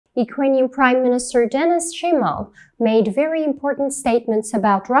Ukrainian Prime Minister Denis Shmyhal made very important statements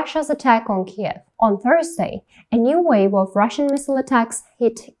about Russia's attack on Kiev. On Thursday, a new wave of Russian missile attacks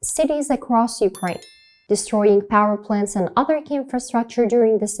hit cities across Ukraine, destroying power plants and other key infrastructure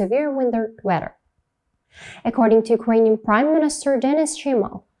during the severe winter weather. According to Ukrainian Prime Minister Denis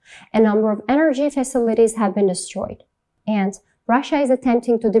Shmyhal, a number of energy facilities have been destroyed, and Russia is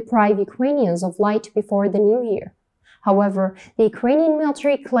attempting to deprive Ukrainians of light before the new year. However, the Ukrainian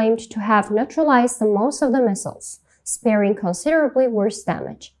military claimed to have neutralized most of the missiles, sparing considerably worse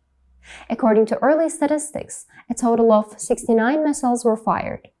damage. According to early statistics, a total of 69 missiles were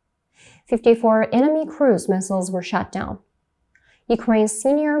fired. 54 enemy cruise missiles were shot down. Ukraine's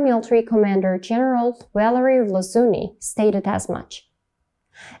senior military commander General Valeriy Zaluzhniy stated as much.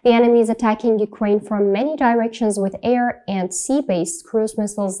 The enemy is attacking Ukraine from many directions with air and sea-based cruise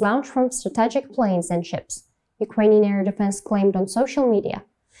missiles launched from strategic planes and ships, Ukrainian Air Defense claimed on social media,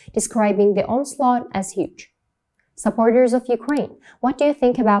 describing the onslaught as huge. Supporters of Ukraine, what do you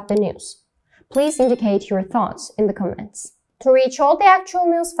think about the news? Please indicate your thoughts in the comments. To reach all the actual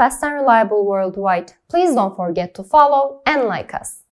news fast and reliable worldwide, please don't forget to follow and like us.